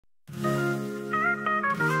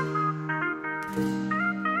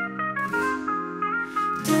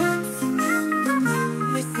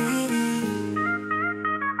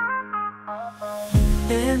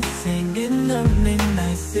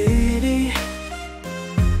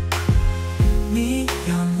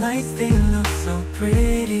lights, they look so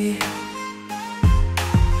pretty.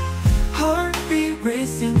 Heartbeat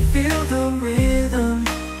racing, feel the rhythm.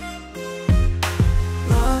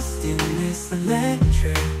 Lost in this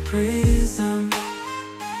electric prism,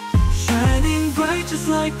 shining bright just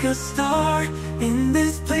like a star. In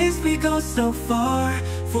this place we go so far.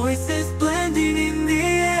 Voices blending in the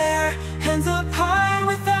air, hands up high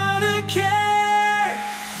without a care.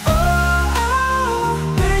 Oh,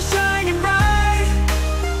 oh, we're shining bright.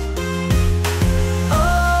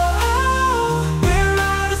 Oh, oh, we're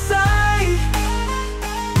out of sight.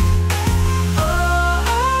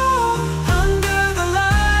 Oh, oh, under the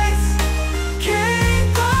lights,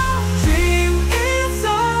 keep on dream, it's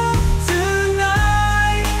all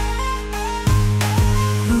tonight.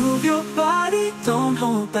 Move your body, don't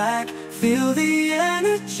hold back. Feel the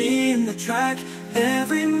energy in the track.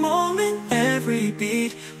 Every moment, every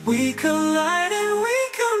beat, we collide and we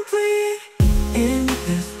complete. In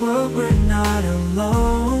this world we're not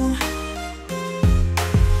alone.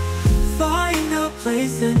 Find a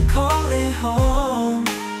place and call it home.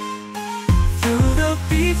 Through the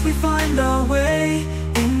beats we find our way.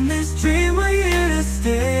 In this dream we're here to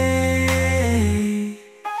stay.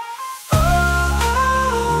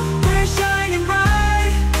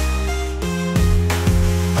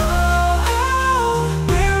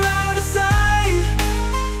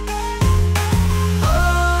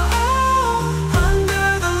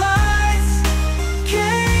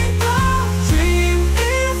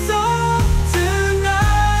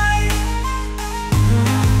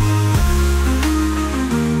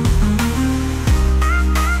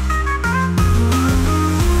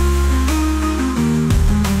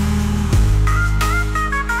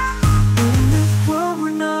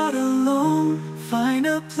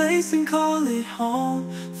 Place and call it home.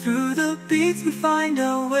 Through the beats we find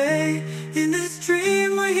our way. In this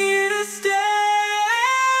dream we're here